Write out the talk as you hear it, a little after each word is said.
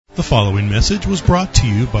The following message was brought to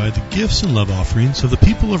you by the gifts and love offerings of the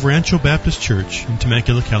people of Rancho Baptist Church in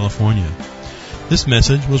Temecula, California. This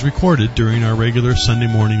message was recorded during our regular Sunday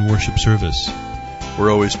morning worship service.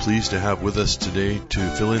 We're always pleased to have with us today to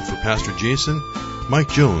fill in for Pastor Jason, Mike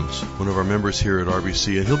Jones, one of our members here at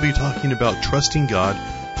RBC, and he'll be talking about trusting God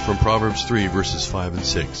from Proverbs 3, verses 5 and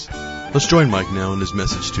 6. Let's join Mike now in his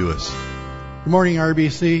message to us. Good morning,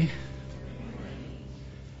 RBC.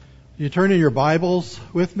 You turn in your Bibles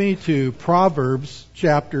with me to Proverbs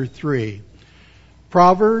chapter 3.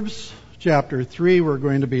 Proverbs chapter 3, we're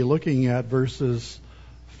going to be looking at verses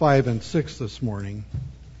 5 and 6 this morning.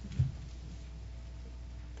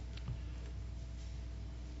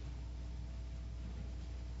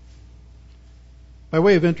 By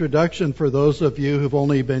way of introduction, for those of you who've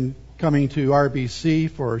only been coming to RBC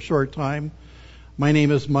for a short time, my name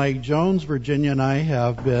is Mike Jones. Virginia and I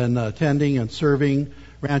have been attending and serving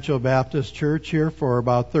Rancho Baptist Church here for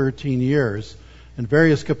about 13 years. In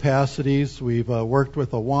various capacities, we've worked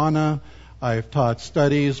with Awana. I've taught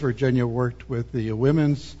studies. Virginia worked with the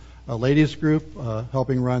women's ladies group,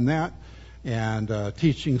 helping run that, and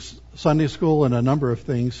teaching Sunday school and a number of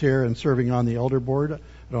things here and serving on the elder board. I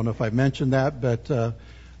don't know if I mentioned that, but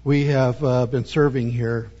we have been serving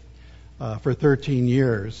here for 13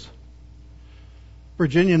 years.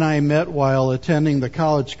 Virginia and I met while attending the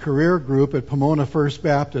college career group at Pomona First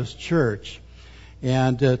Baptist Church.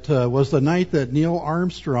 And it was the night that Neil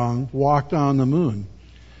Armstrong walked on the moon.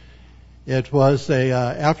 It was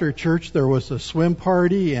after church there was a swim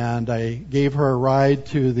party, and I gave her a ride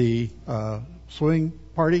to the swimming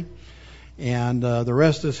party. And the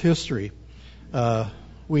rest is history.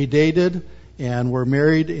 We dated and were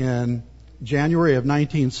married in January of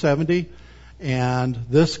 1970. And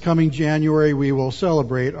this coming January, we will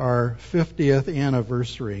celebrate our 50th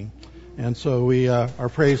anniversary. And so we are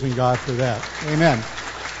praising God for that. Amen.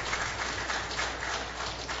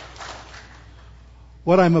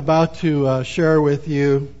 What I'm about to share with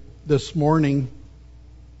you this morning,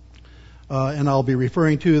 and I'll be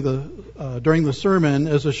referring to during the sermon,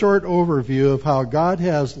 is a short overview of how God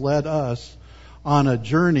has led us on a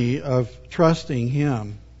journey of trusting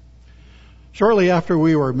Him. Shortly after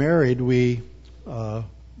we were married, we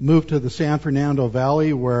moved to the San Fernando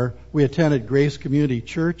Valley, where we attended Grace Community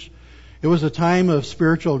Church. It was a time of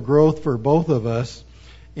spiritual growth for both of us,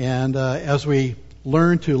 and as we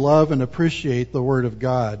learned to love and appreciate the Word of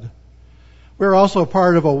God. We're also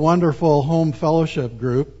part of a wonderful home fellowship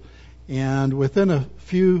group, and within a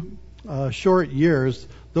few short years,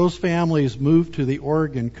 those families moved to the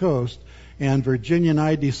Oregon coast, and Virginia and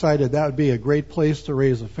I decided that would be a great place to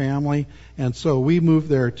raise a family, and so we moved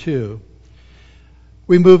there too.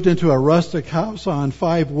 We moved into a rustic house on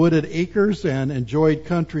 5 wooded acres and enjoyed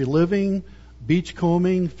country living,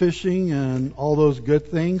 beachcombing, fishing, and all those good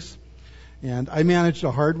things. And I managed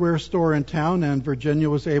a hardware store in town, and Virginia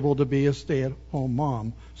was able to be a stay-at-home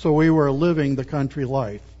mom. So we were living the country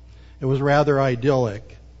life. It was rather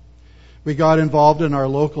idyllic. We got involved in our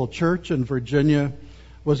local church, and Virginia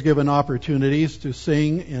was given opportunities to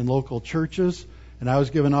sing in local churches, and I was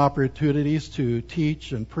given opportunities to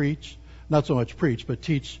teach and preach. Not so much preach, but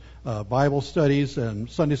teach Bible studies and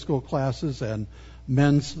Sunday school classes and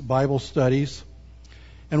men's Bible studies.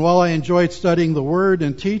 And while I enjoyed studying the Word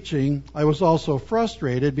and teaching, I was also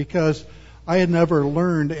frustrated because I had never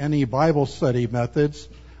learned any Bible study methods.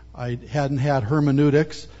 I hadn't had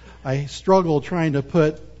hermeneutics. I struggled trying to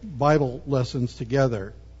put Bible lessons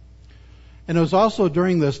together. And it was also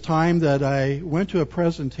during this time that I went to a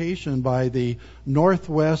presentation by the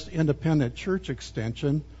Northwest Independent Church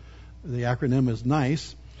Extension. The acronym is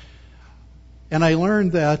NICE. And I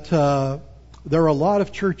learned that there are a lot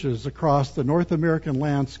of churches across the North American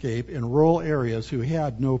landscape in rural areas who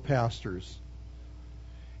had no pastors.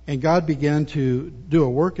 And God began to do a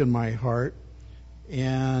work in my heart,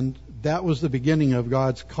 and that was the beginning of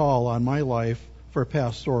God's call on my life for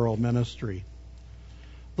pastoral ministry.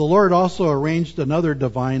 The Lord also arranged another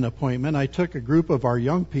divine appointment. I took a group of our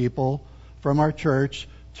young people from our church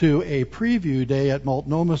to a preview day at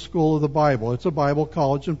Multnomah School of the Bible. It's a Bible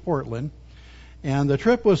college in Portland. And the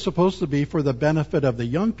trip was supposed to be for the benefit of the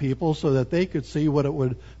young people so that they could see what it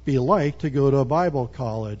would be like to go to a Bible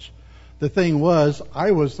college. The thing was,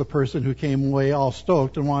 I was the person who came away all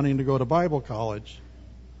stoked and wanting to go to Bible college.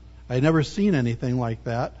 I'd never seen anything like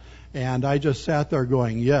that. And I just sat there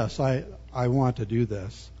going, yes, I want to do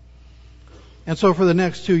this. And so for the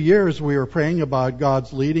next 2 years, we were praying about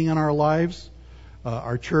God's leading in our lives.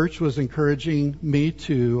 Our church was encouraging me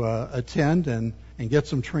to attend and get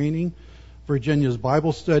some training. Virginia's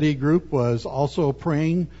Bible study group was also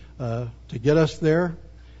praying to get us there.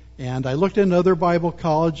 And I looked into other Bible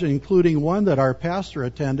colleges, including one that our pastor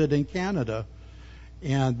attended in Canada.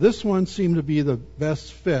 And this one seemed to be the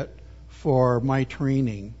best fit for my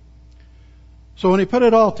training. So when I put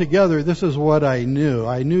it all together, this is what I knew.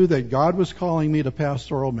 I knew that God was calling me to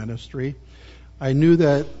pastoral ministry. I knew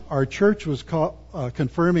that our church was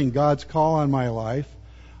confirming God's call on my life.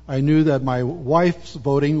 I knew that my wife's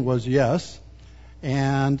voting was yes.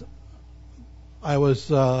 And I was,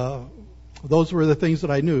 those were the things that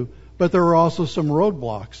I knew. But there were also some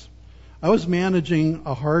roadblocks. I was managing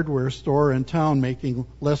a hardware store in town making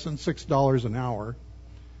less than $6 an hour.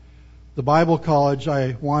 The Bible college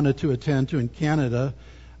I wanted to attend to in Canada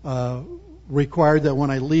required that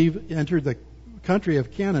when I entered the country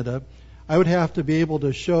of Canada, I would have to be able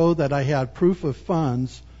to show that I had proof of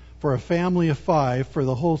funds for a family of 5 for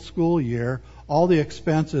the whole school year, all the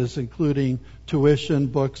expenses including tuition,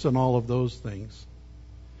 books, and all of those things.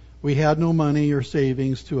 We had no money or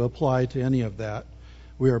savings to apply to any of that.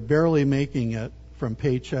 We are barely making it from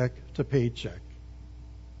paycheck to paycheck.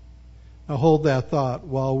 Now hold that thought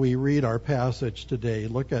while we read our passage today.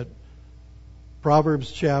 Look at Proverbs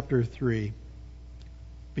chapter 3,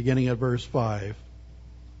 beginning at verse 5.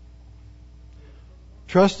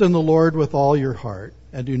 Trust in the Lord with all your heart,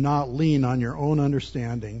 and do not lean on your own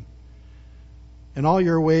understanding. In all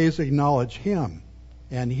your ways acknowledge Him,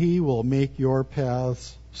 and He will make your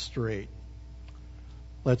paths straight.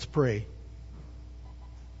 Let's pray.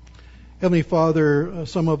 Heavenly Father,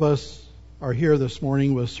 some of us are here this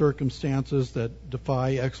morning with circumstances that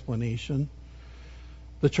defy explanation.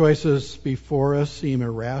 The choices before us seem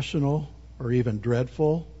irrational or even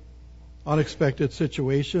dreadful. Unexpected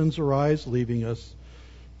situations arise, leaving us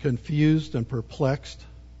confused and perplexed.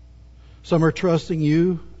 Some are trusting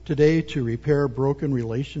you today to repair broken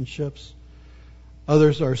relationships.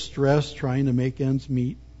 Others are stressed trying to make ends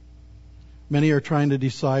meet. Many are trying to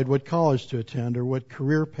decide what college to attend or what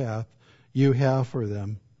career path you have for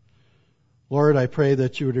them. Lord, I pray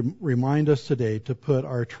that you would remind us today to put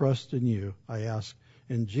our trust in you. I ask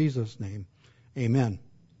in Jesus' name. Amen.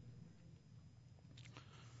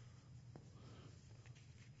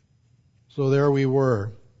 So there we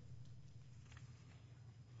were,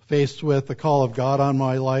 faced with the call of God on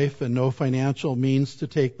my life and no financial means to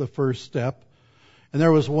take the first step. And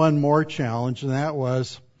there was one more challenge, and that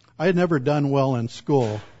was I had never done well in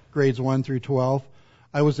school, grades 1 through 12.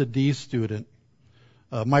 I was a D student.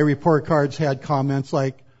 My report cards had comments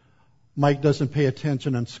like, Mike doesn't pay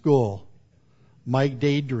attention in school. Mike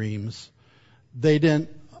daydreams. They didn't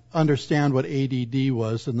understand what ADD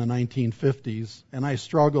was in the 1950s, and I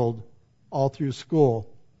struggled all through school.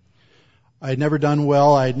 I had never done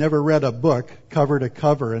well. I had never read a book cover to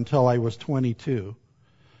cover until I was 22.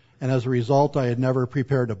 And as a result, I had never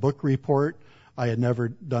prepared a book report. I had never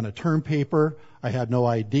done a term paper. I had no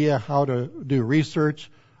idea how to do research.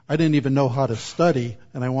 I didn't even know how to study,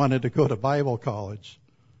 and I wanted to go to Bible college.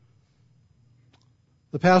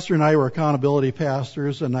 The pastor and I were accountability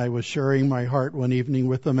pastors, and I was sharing my heart one evening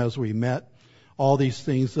with them as we met. All these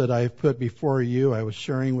things that I've put before you, I was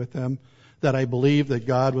sharing with them that I believed that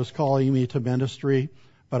God was calling me to ministry,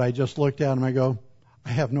 but I just looked at him and I go, I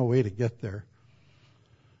have no way to get there.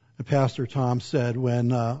 And Pastor Tom said,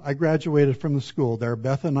 when I graduated from the school there,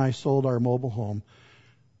 Beth and I sold our mobile home.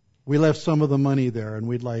 We left some of the money there, and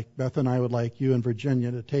Beth and I would like you in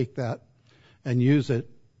Virginia to take that and use it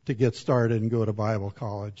to get started and go to Bible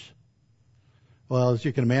college. Well, as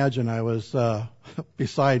you can imagine, I was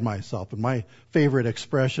beside myself, and my favorite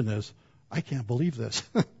expression is, I can't believe this.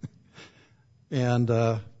 And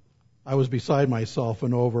I was beside myself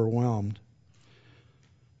and overwhelmed.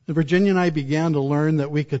 And Virginia and I began to learn that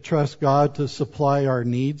we could trust God to supply our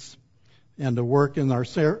needs and to work in our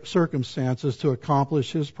circumstances to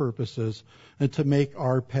accomplish His purposes and to make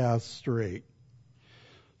our path straight.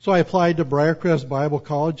 So I applied to Briarcrest Bible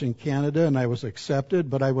College in Canada, and I was accepted,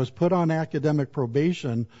 but I was put on academic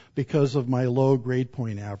probation because of my low grade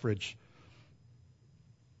point average.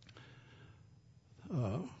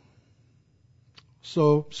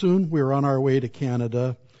 So soon we were on our way to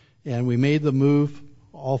Canada, and we made the move,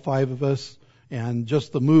 all 5 of us, and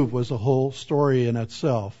just the move was a whole story in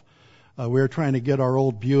itself. We were trying to get our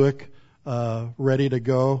old Buick ready to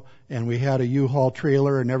go, and we had a U-Haul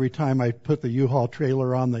trailer, and every time I put the U-Haul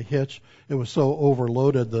trailer on the hitch, it was so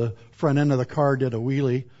overloaded the front end of the car did a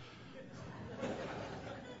wheelie.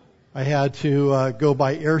 I had to go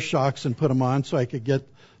buy air shocks and put them on so I could get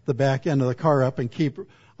the back end of the car up and keep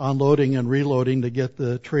unloading and reloading to get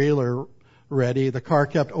the trailer ready. The car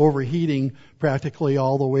kept overheating practically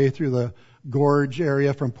all the way through the gorge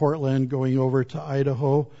area from Portland going over to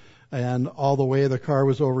Idaho, and all the way the car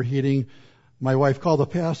was overheating. My wife called the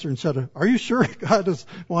pastor and said, "Are you sure God is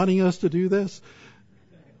wanting us to do this?"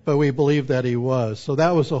 But we believed that He was. So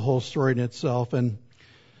that was a whole story in itself. And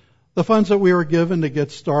the funds that we were given to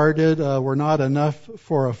get started were not enough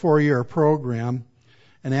for a 4-year program.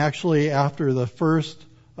 And actually, after the first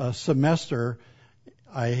semester,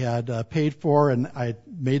 I had paid for and I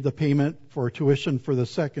made the payment for tuition for the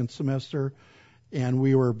second semester, and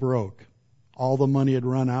we were broke. All the money had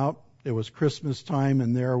run out. It was Christmas time,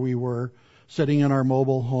 and there we were sitting in our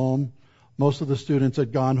mobile home. Most of the students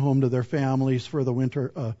had gone home to their families for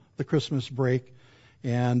the Christmas break.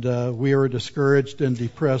 And we were discouraged and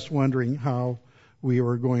depressed, wondering how we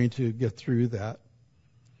were going to get through that.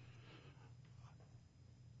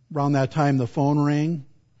 Around that time, the phone rang,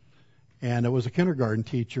 and it was a kindergarten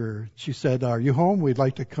teacher. She said, "Are you home? We'd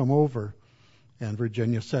like to come over." And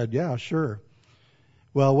Virginia said, "Yeah, sure."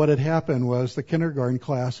 Well, what had happened was the kindergarten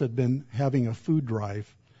class had been having a food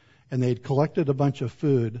drive, and they'd collected a bunch of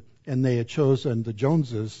food, and they had chosen the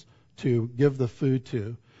Joneses to give the food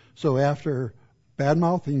to. So after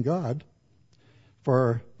bad-mouthing God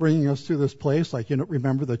for bringing us to this place, like,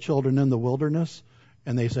 remember the children in the wilderness?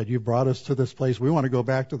 And they said, "You brought us to this place. We want to go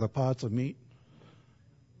back to the pots of meat."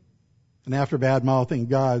 And after bad-mouthing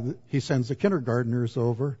God, He sends the kindergartners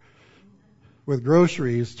over with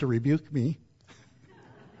groceries to rebuke me.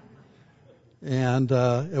 And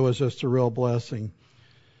it was just a real blessing.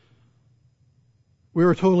 We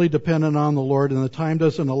were totally dependent on the Lord, and the time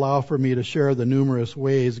doesn't allow for me to share the numerous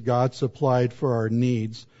ways God supplied for our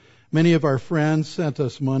needs. Many of our friends sent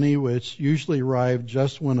us money, which usually arrived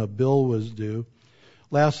just when a bill was due.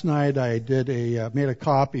 Last night I made a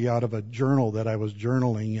copy out of a journal that I was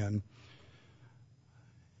journaling in.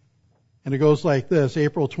 And it goes like this.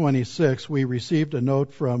 April 26, we received a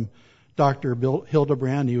note from Dr.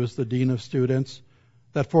 Hildebrand. He was the Dean of Students.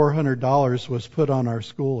 That $400 was put on our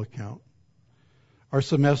school account. Our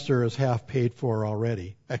semester is half paid for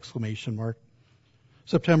already! !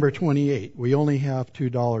 September 28, we only have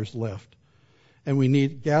 $2 left. And we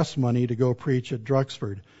need gas money to go preach at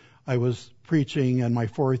Drucksford. I was preaching in my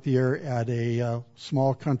 4th year at a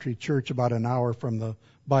small country church about an hour from the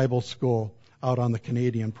Bible school out on the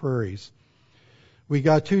Canadian prairies. We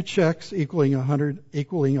got 2 checks equaling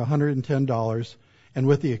 $110, and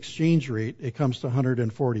with the exchange rate, it comes to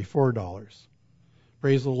 $144.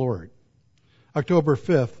 Praise the Lord. October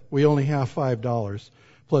 5th, we only have $5,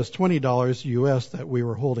 plus $20 US that we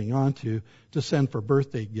were holding on to send for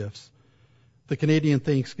birthday gifts. The Canadian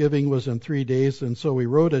Thanksgiving was in 3 days, and so we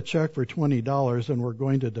wrote a check for $20, and we're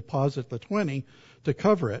going to deposit the $20 to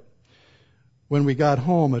cover it. When we got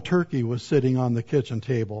home, a turkey was sitting on the kitchen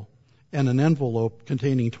table and an envelope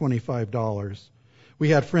containing $25. We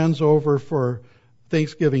had friends over for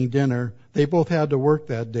Thanksgiving dinner. They both had to work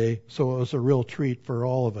that day, so it was a real treat for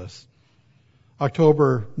all of us.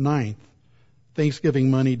 October 9th, Thanksgiving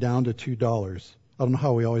money down to $2. I don't know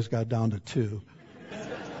how we always got down to 2.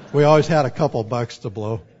 We always had a couple bucks to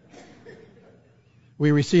blow.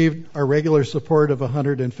 We received our regular support of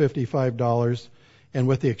 $155, and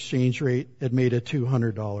with the exchange rate, it made it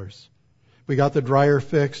 $200. We got the dryer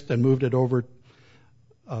fixed and moved it over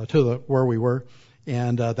to where we were,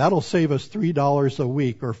 and that'll save us $3 a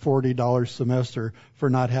week or $40 semester for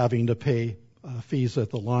not having to pay fees at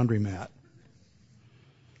the laundromat.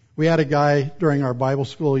 We had a guy during our Bible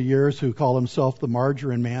school years who called himself the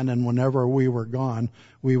margarine man, and whenever we were gone,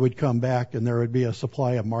 we would come back and there would be a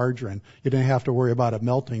supply of margarine. You didn't have to worry about it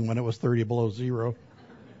melting when it was 30 below zero.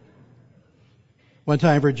 One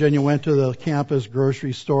time Virginia went to the campus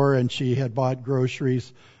grocery store and she had bought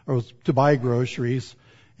groceries, or was to buy groceries,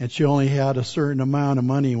 and she only had a certain amount of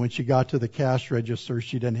money. When she got to the cash register,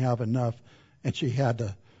 she didn't have enough, and she had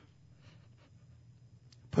to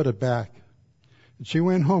put it back. And she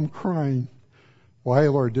went home crying, "Why,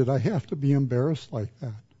 Lord, did I have to be embarrassed like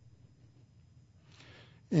that?"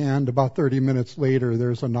 And about 30 minutes later,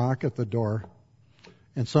 there's a knock at the door,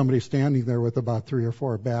 and somebody standing there with about 3 or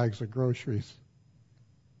 4 bags of groceries.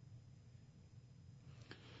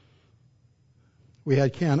 We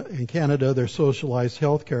had in Canada, there's socialized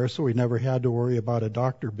health care, so we never had to worry about a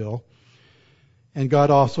doctor bill. And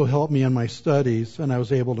God also helped me in my studies, and I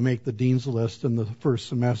was able to make the dean's list in the first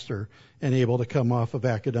semester and able to come off of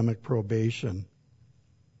academic probation.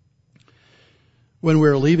 When we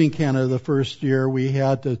were leaving Canada the first year, we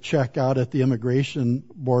had to check out at the immigration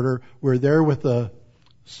border. We're there with a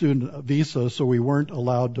student visa, so we weren't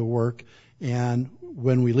allowed to work. And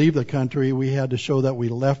when we leave the country, we had to show that we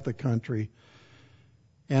left the country.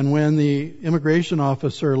 And when the immigration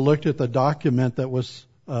officer looked at the document that was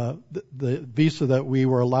the visa that we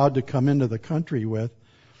were allowed to come into the country with,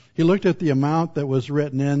 He looked at the amount that was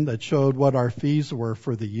written in that showed what our fees were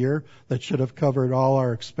for the year that should have covered all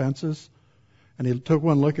our expenses. And he took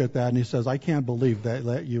one look at that and he says, I can't believe they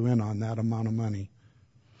let you in on that amount of money.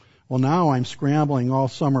 Well, now I'm scrambling all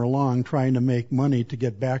summer long trying to make money to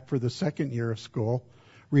get back for the second year of school,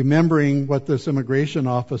 remembering what this immigration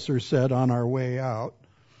officer said on our way out.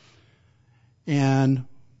 And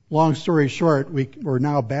long story short, we're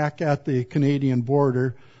now back at the Canadian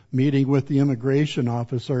border meeting with the immigration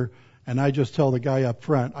officer, and I just tell the guy up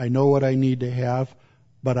front, I know what I need to have,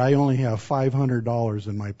 but I only have $500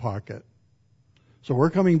 in my pocket. So we're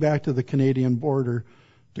coming back to the Canadian border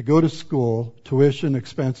to go to school, tuition,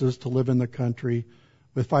 expenses to live in the country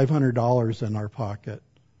with $500 in our pocket.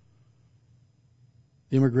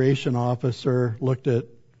 The immigration officer looked at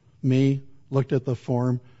me, looked at the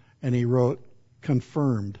form, and he wrote,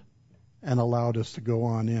 confirmed, and allowed us to go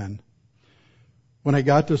on in. When I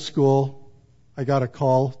got to school, I got a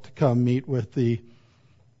call to come meet with the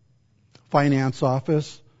finance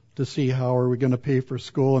office to see how are we going to pay for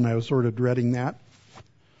school, and I was sort of dreading that.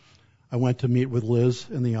 I went to meet with Liz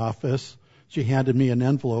in the office. She handed me an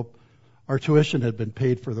envelope. Our tuition had been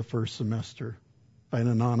paid for the first semester by an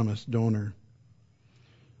anonymous donor.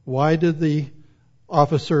 Why did the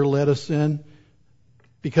officer let us in?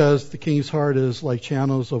 Because the king's heart is like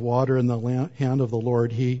channels of water in the hand of the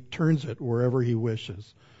Lord. He turns it wherever he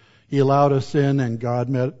wishes. He allowed us in, and God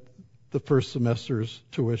met the first semester's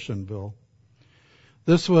tuition bill.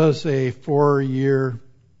 This was a 4-year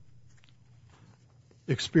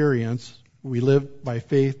experience. We lived by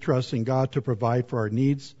faith, trusting God to provide for our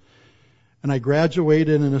needs. And I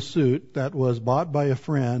graduated in a suit that was bought by a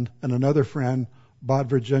friend, and another friend bought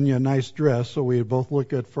Virginia a nice dress, so we would both look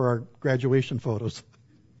good for our graduation photos.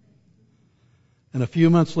 And a few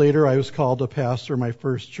months later, I was called to pastor my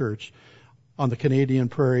first church on the Canadian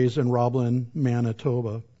prairies in Roblin,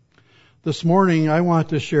 Manitoba. This morning, I want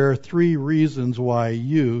to share 3 reasons why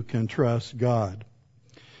you can trust God.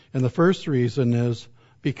 And the first reason is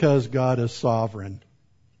because God is sovereign.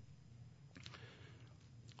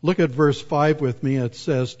 Look at verse 5 with me. It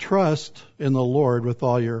says, trust in the Lord with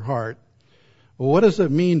all your heart. Well, what does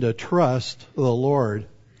it mean to trust the Lord?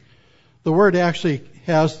 The word actually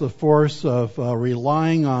has the force of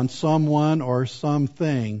relying on someone or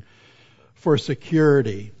something for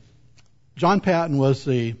security. John Paton was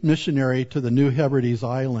the missionary to the New Hebrides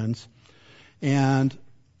Islands, and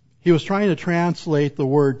he was trying to translate the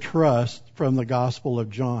word trust from the Gospel of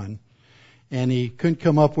John, and he couldn't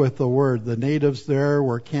come up with the word. The natives there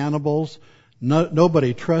were cannibals.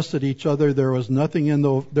 Nobody trusted each other. There was nothing in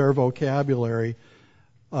their vocabulary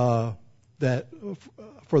that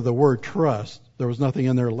for the word trust. There was nothing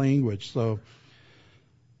in their language. So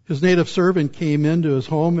his native servant came into his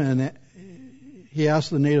home, and he asked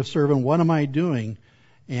the native servant, what am I doing?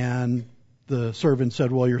 And the servant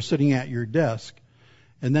said, well, you're sitting at your desk.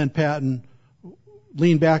 And then Paton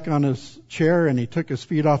leaned back on his chair, and he took his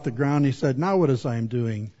feet off the ground. He said, now what is I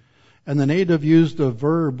doing? And the native used a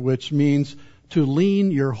verb which means to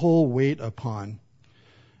lean your whole weight upon.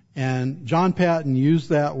 And John Paton used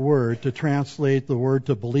that word to translate the word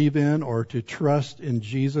to believe in or to trust in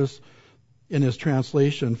Jesus in his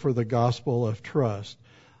translation for the gospel of trust.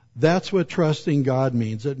 That's what trusting God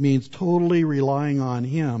means. It means totally relying on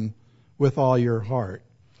Him with all your heart.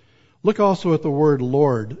 Look also at the word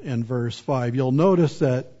Lord in verse 5. You'll notice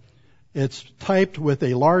that it's typed with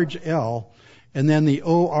a large L, and then the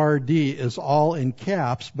O-R-D is all in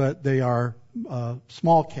caps, but they are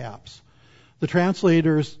small caps. The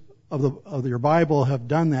translators of your Bible have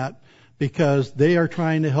done that because they are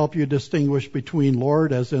trying to help you distinguish between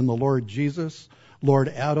Lord, as in the Lord Jesus, Lord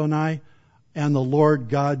Adonai, and the Lord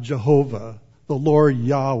God Jehovah, the Lord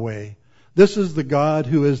Yahweh. This is the God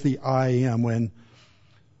who is the I Am. When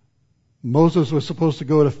Moses was supposed to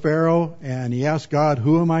go to Pharaoh and he asked God,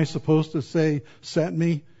 who am I supposed to say sent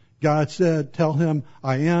me? God said, tell him,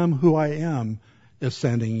 I am who I am is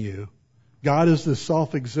sending you. God is the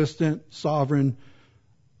self-existent, sovereign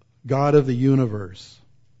God of the universe.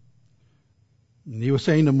 And he was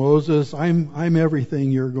saying to Moses, I'm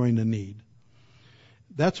everything you're going to need.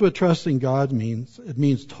 That's what trusting God means. It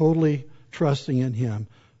means totally trusting in Him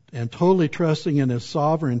and totally trusting in His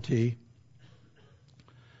sovereignty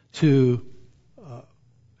to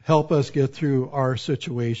help us get through our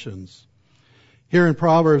situations. Here in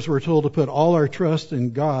Proverbs, we're told to put all our trust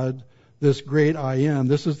in God, this great I Am.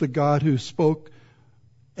 This is the God who spoke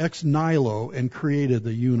ex nihilo and created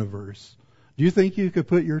the universe. Do you think you could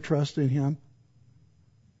put your trust in Him?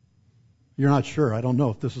 You're not sure. I don't know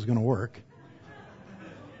if this is going to work.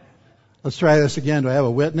 Let's try this again. Do I have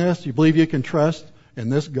a witness? Do you believe you can trust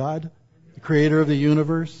in this God, the creator of the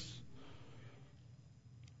universe?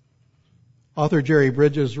 Author Jerry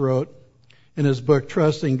Bridges wrote in his book,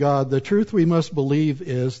 Trusting God, the truth we must believe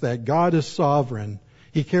is that God is sovereign.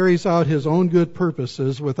 He carries out his own good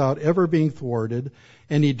purposes without ever being thwarted,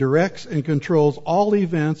 and he directs and controls all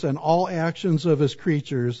events and all actions of his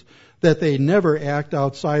creatures, that they never act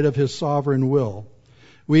outside of his sovereign will.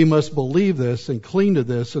 We must believe this and cling to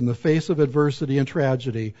this in the face of adversity and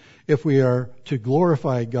tragedy if we are to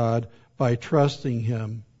glorify God by trusting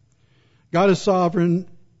him. God is sovereign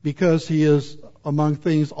because he is, among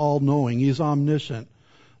things, all-knowing. He's omniscient.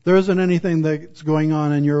 There isn't anything that's going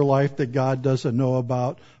on in your life that God doesn't know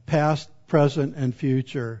about, past, present, and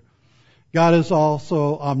future. God is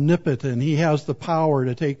also omnipotent. He has the power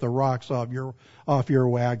to take the rocks off your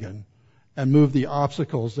wagon and move the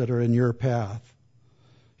obstacles that are in your path.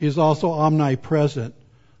 He's also omnipresent.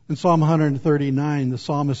 In Psalm 139, the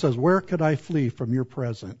psalmist says, "Where could I flee from your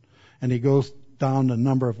presence?" And he goes down a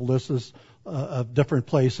number of lists of different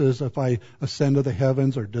places. If I ascend to the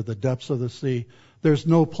heavens or to the depths of the sea, there's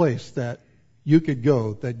no place that you could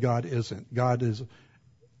go that God isn't. God is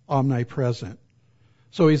omnipresent.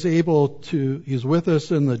 So he's with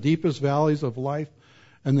us in the deepest valleys of life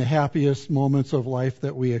and the happiest moments of life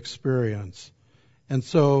that we experience. And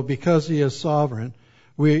so because he is sovereign,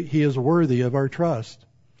 he is worthy of our trust.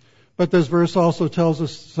 But this verse also tells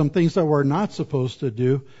us some things that we're not supposed to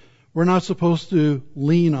do. We're not supposed to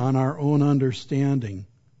lean on our own understanding.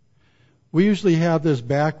 We usually have this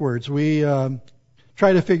backwards. We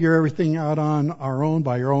try to figure everything out on our own,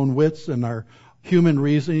 by our own wits and our human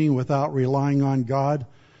reasoning without relying on God.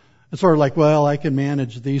 It's sort of like, well, I can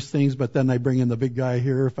manage these things, but then I bring in the big guy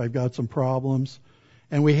here if I've got some problems.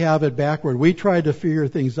 And we have it backward. We try to figure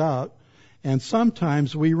things out, and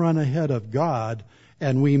sometimes we run ahead of God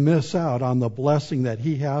and we miss out on the blessing that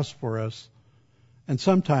he has for us. And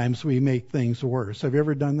sometimes we make things worse. Have you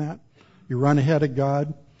ever done that? You run ahead of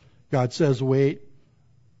God. God says, wait,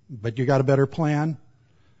 but you got a better plan.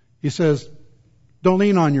 He says, don't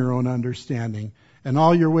lean on your own understanding and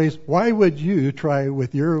all your ways. Why would you try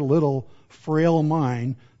with your little frail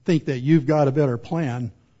mind think that you've got a better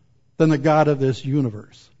plan than the God of this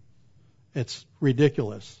universe? It's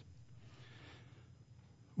ridiculous.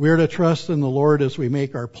 We are to trust in the Lord as we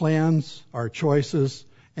make our plans, our choices,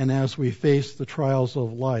 and as we face the trials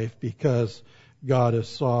of life, because God is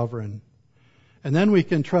sovereign. And then we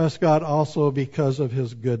can trust God also because of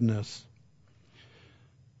his goodness.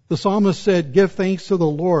 The psalmist said, give thanks to the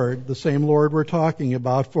Lord, the same Lord we're talking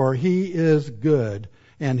about, for he is good,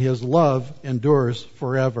 and his love endures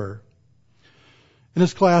forever. In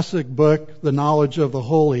his classic book, The Knowledge of the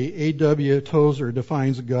Holy, A.W. Tozer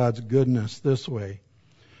defines God's goodness this way.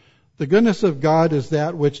 The goodness of God is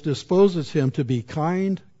that which disposes him to be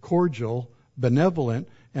kind, cordial, benevolent,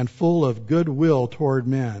 and full of good will toward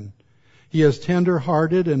men. He is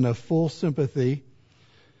tender-hearted and of full sympathy,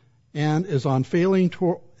 and he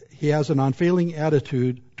has an unfailing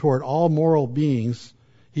attitude toward all moral beings.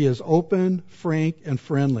 He is open, frank, and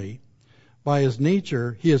friendly. By his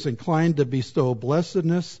nature, he is inclined to bestow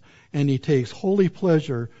blessedness, and he takes holy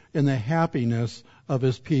pleasure in the happiness of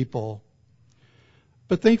his people.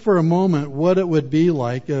 But think for a moment what it would be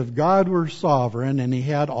like if God were sovereign and he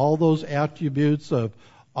had all those attributes of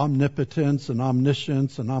omnipotence and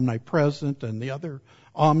omniscience and omnipresent and the other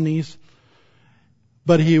omnis,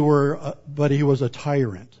 but he was a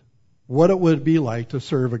tyrant. What it would be like to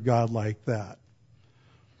serve a God like that.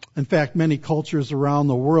 In fact, many cultures around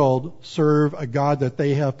the world serve a God that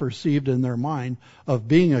they have perceived in their mind of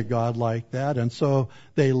being a God like that, and so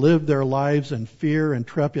they live their lives in fear and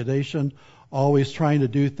trepidation, always trying to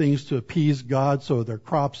do things to appease God so their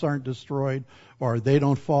crops aren't destroyed or they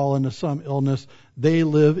don't fall into some illness. They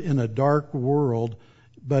live in a dark world,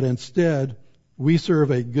 but instead we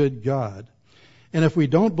serve a good God. And if we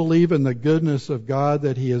don't believe in the goodness of God,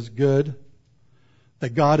 that he is good,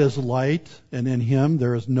 that God is light, and in him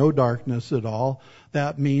there is no darkness at all,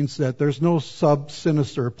 that means that there's no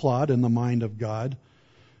sinister plot in the mind of God.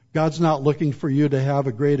 God's not looking for you to have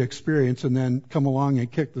a great experience and then come along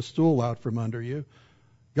and kick the stool out from under you.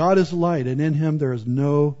 God is light, and in him there is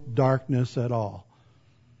no darkness at all.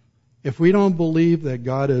 If we don't believe that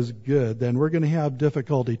God is good, then we're going to have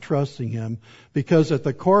difficulty trusting him, because at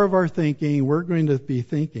the core of our thinking, we're going to be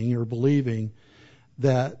thinking or believing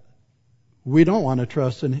that we don't want to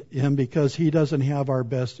trust in him because he doesn't have our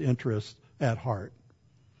best interest at heart.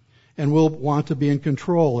 And we'll want to be in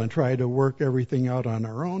control and try to work everything out on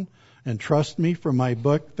our own. And trust me, from my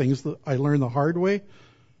book, Things That I Learned the Hard Way,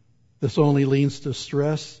 this only leads to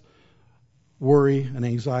stress, worry, and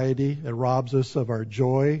anxiety. It robs us of our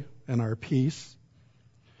joy and our peace.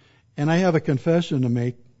 And I have a confession to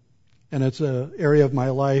make, and it's an area of my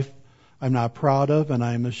life I'm not proud of and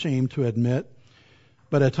I'm ashamed to admit.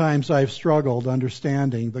 But at times I've struggled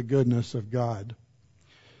understanding the goodness of God.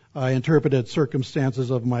 I interpreted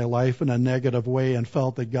circumstances of my life in a negative way and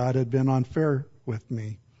felt that God had been unfair with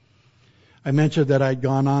me. I mentioned that I'd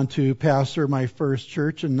gone on to pastor my first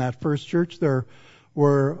church. In that first church, there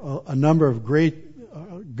were a number of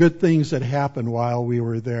great, good things that happened while we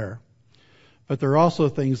were there. But there are also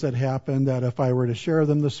things that happened that if I were to share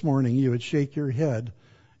them this morning, you would shake your head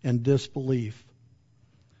in disbelief.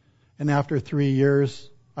 And after 3 years,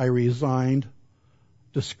 I resigned,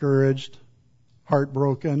 discouraged,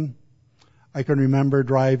 heartbroken. I can remember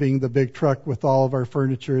driving the big truck with all of our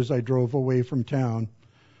furniture as I drove away from town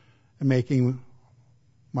and making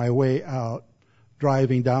my way out,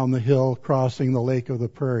 driving down the hill, crossing the Lake of the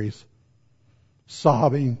Prairies,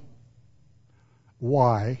 sobbing.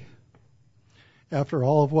 Why? After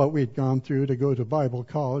all of what we'd gone through to go to Bible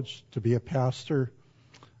college, to be a pastor,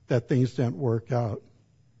 that things didn't work out.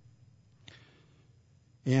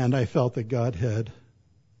 And I felt that God had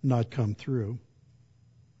not come through.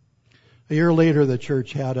 A year later, the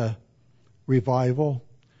church had a revival.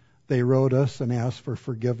 They wrote us and asked for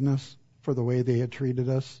forgiveness for the way they had treated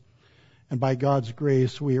us. And by God's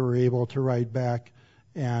grace, we were able to write back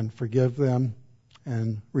and forgive them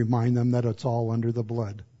and remind them that it's all under the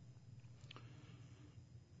blood.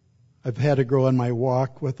 I've had to grow in my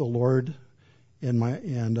walk with the Lord, and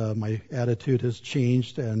my attitude has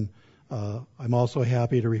changed. And I'm also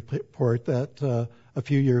happy to report that a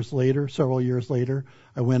few years later, several years later,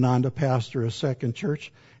 I went on to pastor a second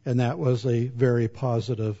church, and that was a very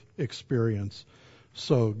positive experience.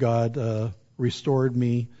 So God restored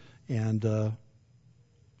me and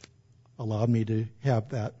allowed me to have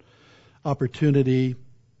that opportunity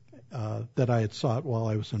that I had sought while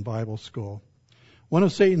I was in Bible school. One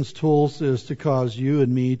of Satan's tools is to cause you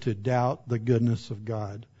and me to doubt the goodness of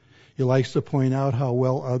God. He likes to point out how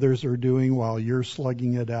well others are doing while you're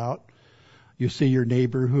slugging it out. You see your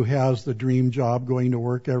neighbor who has the dream job going to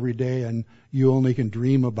work every day, and you only can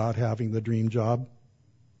dream about having the dream job.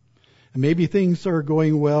 And maybe things are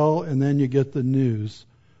going well, and then you get the news.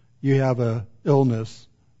 You have an illness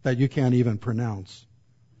that you can't even pronounce.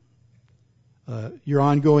 Your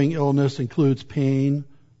ongoing illness includes pain,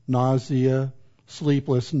 nausea,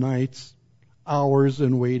 sleepless nights, hours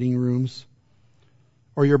in waiting rooms.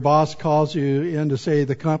 Or your boss calls you in to say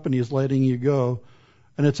the company is letting you go,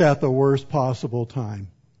 and it's at the worst possible time.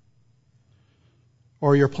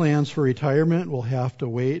 Or your plans for retirement will have to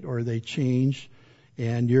wait, or they change,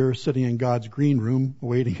 and you're sitting in God's green room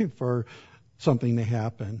waiting for something to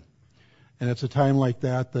happen. And it's a time like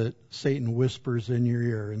that that Satan whispers in your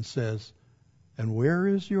ear and says, "And where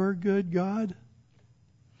is your good God?"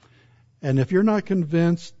 And if you're not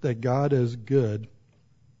convinced that God is good,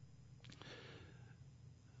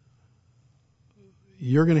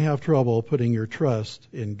 you're going to have trouble putting your trust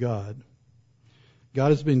in God. God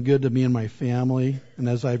has been good to me and my family, and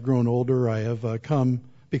as I've grown older, I have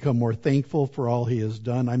become more thankful for all He has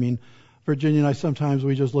done. I mean, Virginia and I, sometimes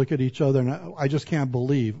we just look at each other, and I just can't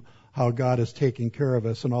believe how God has taken care of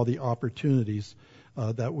us and all the opportunities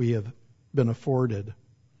that we have been afforded.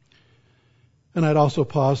 And I'd also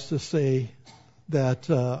pause to say that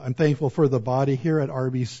I'm thankful for the body here at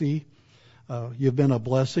RBC. You've been a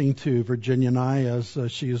blessing to Virginia and I as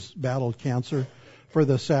she's battled cancer for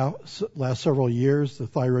the last several years. The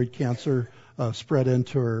thyroid cancer spread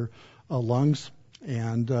into her lungs.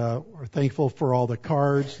 And we're thankful for all the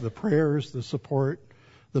cards, the prayers, the support,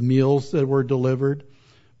 the meals that were delivered.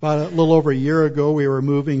 About a little over a year ago, we were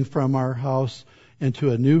moving from our house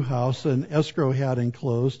into a new house, and escrow hadn't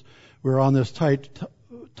closed. We were on this tight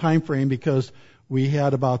time frame because we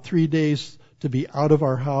had about 3 days to be out of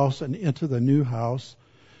our house and into the new house.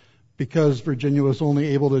 Because Virginia was only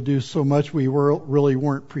able to do so much, we really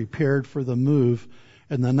weren't prepared for the move.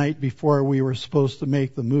 And the night before we were supposed to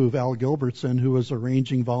make the move, Al Gilbertson, who was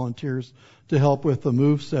arranging volunteers to help with the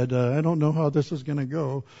move, said, I don't know how this is going to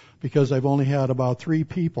go because I've only had about 3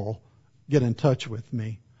 people get in touch with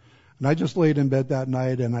me. And I just laid in bed that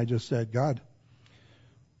night and I just said, God,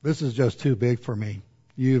 this is just too big for me.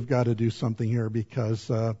 You've got to do something here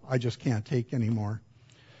because I just can't take anymore.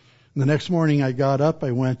 And the next morning I got up,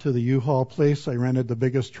 I went to the U-Haul place, I rented the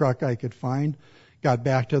biggest truck I could find, got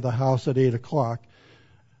back to the house at 8 o'clock,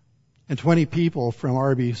 and 20 people from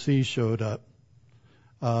RBC showed up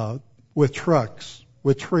with trucks,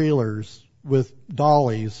 with trailers, with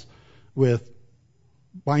dollies, with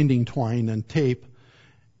binding twine and tape.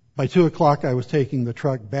 By 2 o'clock I was taking the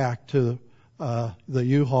truck back to the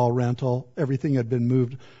U-Haul rental. Everything had been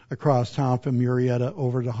moved across town from Murrieta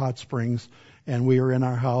over to Hot Springs, and we were in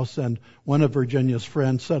our house, and one of Virginia's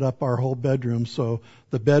friends set up our whole bedroom. So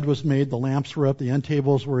the bed was made, the lamps were up, the end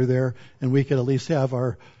tables were there, and we could at least have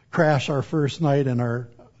our first night in our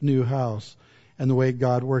new house. And the way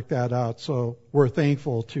God worked that out. So we're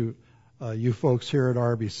thankful to you folks here at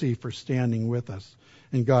RBC for standing with us.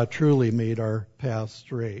 And God truly made our path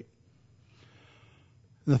straight.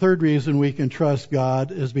 And the third reason we can trust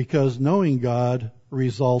God is because knowing God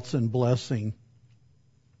results in blessing.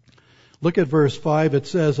 Look at verse 5. It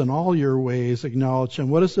says, in all your ways acknowledge Him.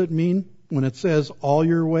 What does it mean when it says all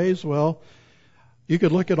your ways? Well, you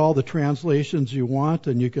could look at all the translations you want,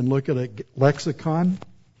 and you can look at a lexicon.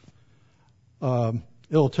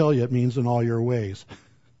 It'll tell you it means in all your ways.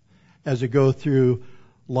 As you go through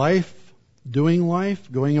life, doing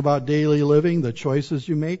life, going about daily living, the choices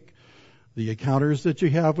you make, the encounters that you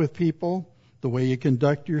have with people, the way you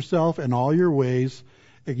conduct yourself, in all your ways,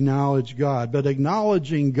 acknowledge God. But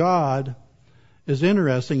acknowledging God is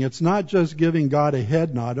interesting. It's not just giving God a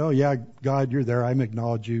head nod. Oh yeah, God, you're there. I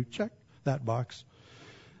acknowledge you. Check that box.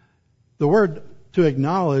 The word to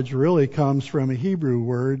acknowledge really comes from a Hebrew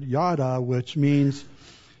word, yada, which means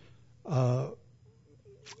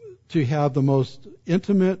to have the most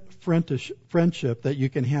intimate friendship that you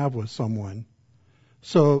can have with someone.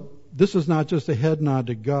 So this is not just a head nod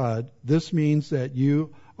to God. This means that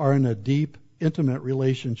you are in a deep, intimate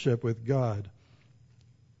relationship with God.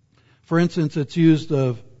 For instance, it's used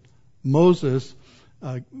of Moses.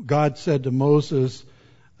 God said to Moses,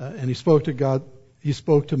 and he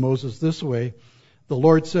spoke to Moses this way. The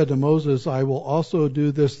Lord said to Moses, I will also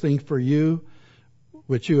do this thing for you,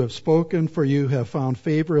 which you have spoken, for you have found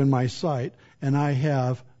favor in my sight, and I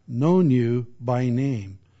have known you by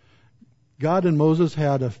name. God and Moses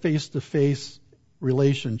had a face-to-face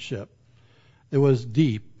relationship. It was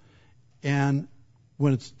deep. And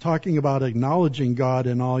when it's talking about acknowledging God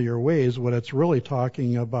in all your ways, what it's really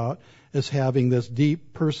talking about is having this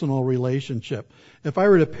deep personal relationship. If I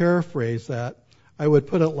were to paraphrase that, I would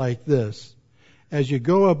put it like this. As you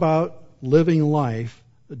go about living life,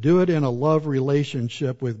 do it in a love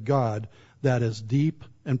relationship with God that is deep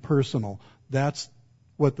and personal. That's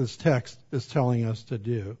what this text is telling us to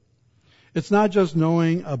do. It's not just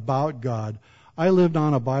knowing about God. I lived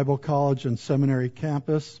on a Bible college and seminary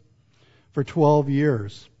campus for 12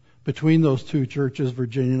 years. Between those two churches,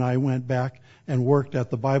 Virginia and I went back and worked at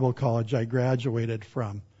the Bible college I graduated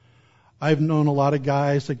from. I've known a lot of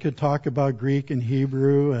guys that could talk about Greek and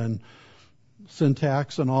Hebrew and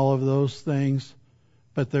syntax and all of those things,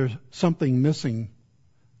 but there's something missing,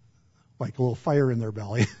 like a little fire in their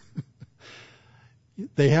belly.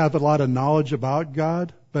 They have a lot of knowledge about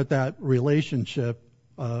God, but that relationship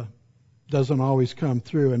doesn't always come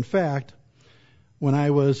through. In fact, when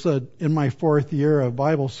I was in my 4th year of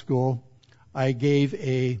Bible school, I gave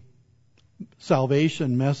a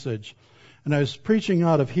salvation message. And I was preaching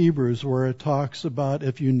out of Hebrews, where it talks about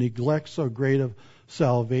if you neglect so great of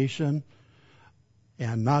salvation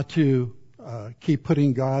and not to keep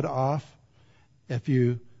putting God off, if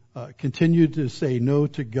you continue to say no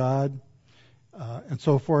to God and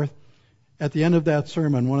so forth. At the end of that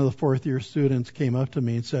sermon, one of the 4th year students came up to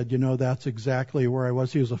me and said, that's exactly where I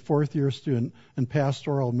was. He was a 4th year student in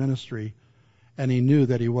pastoral ministry, and he knew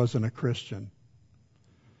that he wasn't a Christian.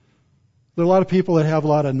 There are a lot of people that have a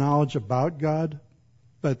lot of knowledge about God,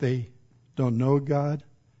 but they don't know God.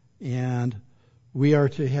 And we are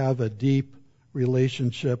to have a deep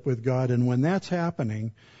relationship with God. And when that's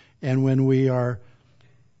happening, and when we are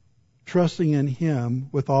trusting in Him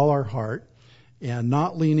with all our heart, and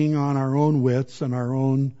not leaning on our own wits and our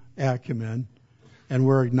own acumen, and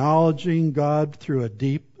we're acknowledging God through a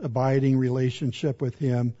deep, abiding relationship with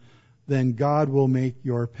Him, then God will make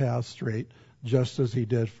your path straight, just as He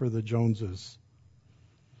did for the Joneses.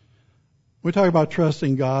 When we talk about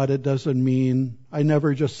trusting God, it doesn't mean I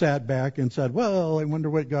never just sat back and said, well, I wonder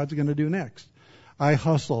what God's going to do next. I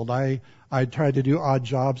hustled. I tried to do odd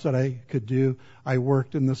jobs that I could do. I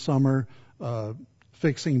worked in the summer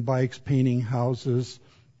fixing bikes, painting houses,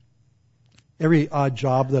 every odd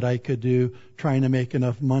job that I could do, trying to make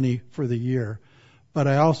enough money for the year. But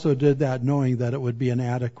I also did that knowing that it would be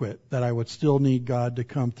inadequate, that I would still need God to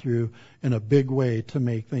come through in a big way to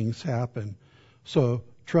make things happen. So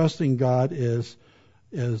trusting God is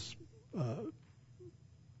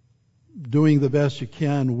doing the best you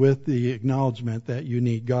can with the acknowledgement that you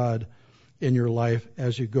need God in your life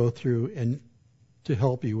as you go through and to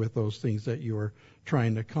help you with those things that you are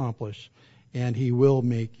trying to accomplish. And He will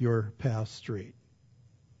make your path straight.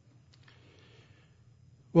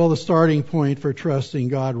 Well, the starting point for trusting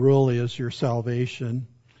God really is your salvation,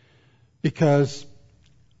 because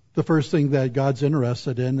the first thing that God's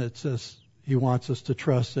interested in, it says He wants us to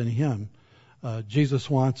trust in Him. Jesus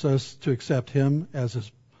wants us to accept Him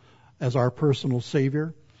as our personal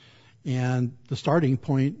Savior. And the starting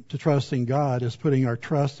point to trusting God is putting our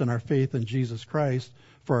trust and our faith in Jesus Christ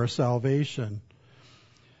for our salvation.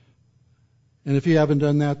 And if you haven't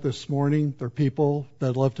done that this morning, there are people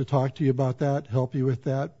that love to talk to you about that, help you with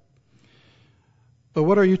that. But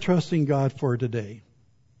what are you trusting God for today?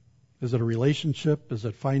 Is it a relationship? Is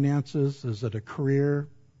it finances? Is it a career?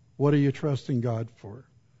 What are you trusting God for?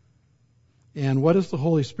 And what has the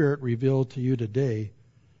Holy Spirit revealed to you today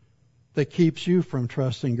that keeps you from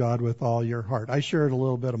trusting God with all your heart? I shared a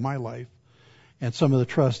little bit of my life and some of the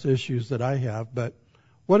trust issues that I have, but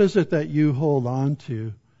what is it that you hold on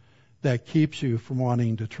to that keeps you from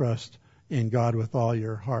wanting to trust in God with all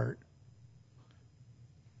your heart?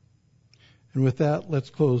 And with that, let's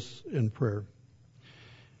close in prayer.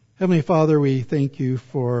 Heavenly Father, we thank you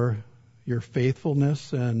for your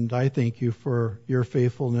faithfulness, and I thank you for your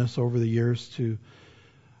faithfulness over the years to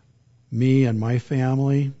me and my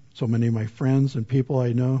family, so many of my friends and people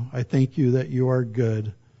I know. I thank you that you are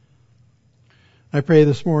good. I pray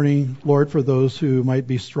this morning, Lord, for those who might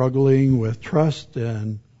be struggling with trust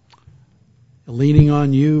and leaning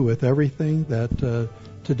on you with everything, that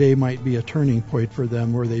today might be a turning point for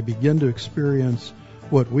them where they begin to experience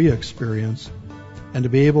what we experience, and to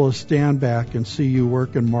be able to stand back and see you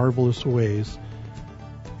work in marvelous ways.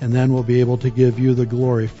 And then we'll be able to give you the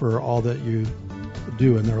glory for all that you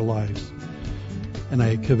do in their lives. And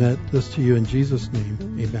I commit this to you in Jesus' name.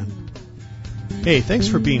 Amen. Hey, thanks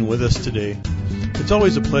for being with us today. It's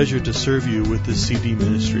always a pleasure to serve you with this CD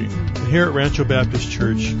ministry. And here at Rancho Baptist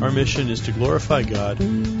Church, our mission is to glorify God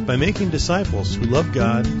by making disciples who love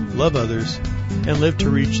God, love others, and live to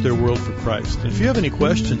reach their world for Christ. And if you have any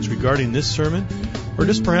questions regarding this sermon, or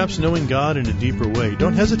just perhaps knowing God in a deeper way,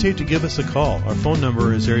 don't hesitate to give us a call. Our phone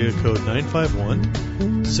number is area code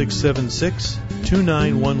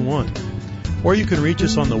 951-676-2911. Or you can reach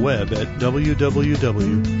us on the web at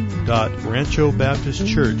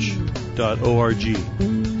www.ranchobaptistchurch.org.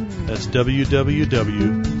 That's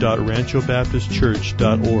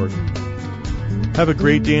www.ranchobaptistchurch.org. Have a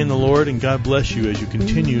great day in the Lord, and God bless you as you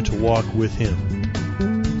continue to walk with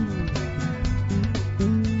Him.